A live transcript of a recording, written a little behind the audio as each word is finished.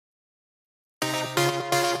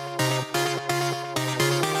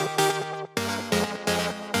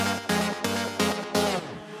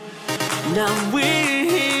Now we're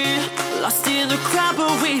here, lost in the crowd,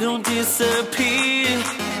 but we don't disappear.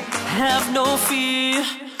 Have no fear,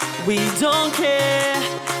 we don't care.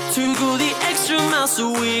 To go the extra mile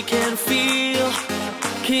so we can feel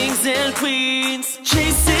kings and queens,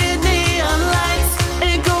 chasing neon lights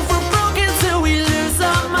and go for broke until we lose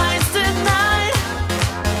our minds tonight.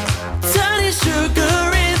 Turning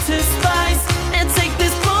sugar into spice and take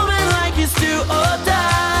this moment like it's do or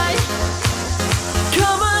die.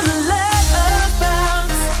 Come on and let us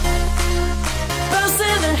bounce, bounce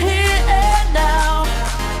in the here and now.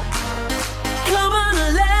 Come on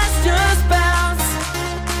and let's just bounce,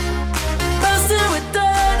 bounce till we're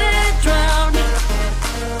done and drowned.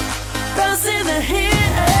 Bounce in the here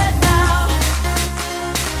and now,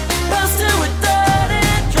 bounce till we're done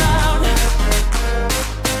and drowned.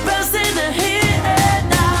 Bounce in the here and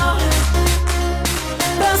now,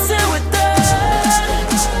 bounce till we're done.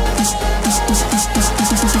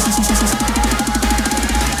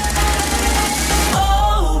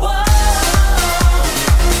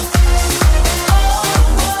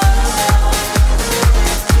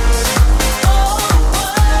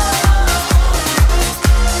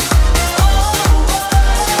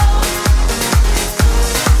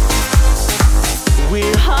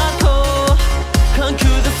 We're hardcore,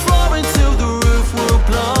 conquer the floor until the roof will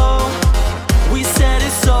blow. We said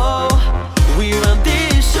it so, we run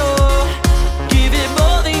this show. Give it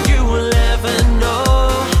more than you will ever know.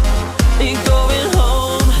 Ain't going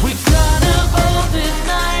home, we gonna hold the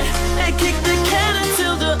night and kick the can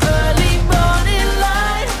until the early morning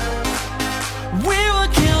light. We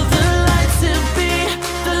will kill the lights and be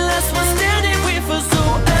the last one standing with us so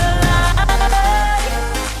alive.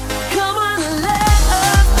 Come on and let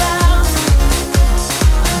us bounce,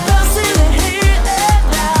 bounce in the here and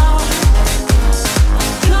now.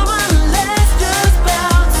 Come on and let's just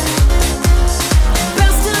bounce,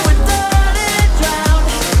 bounce till we're done and drowned.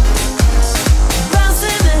 Bounce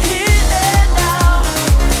in the here and now,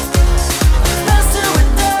 bounce till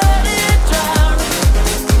we're done and drowned.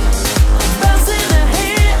 Bounce in the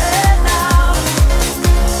here and now,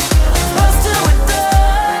 bounce till we're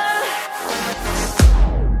done.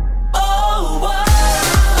 Oh, whoa.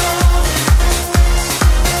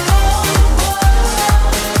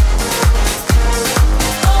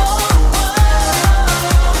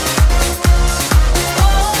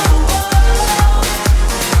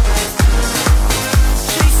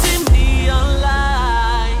 Chasing neon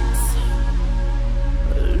lights,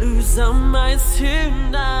 lose our minds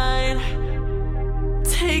tonight.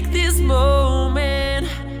 Take this moment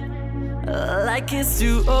like it's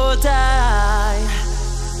do or die.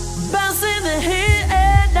 Bounce in the here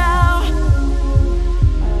and now.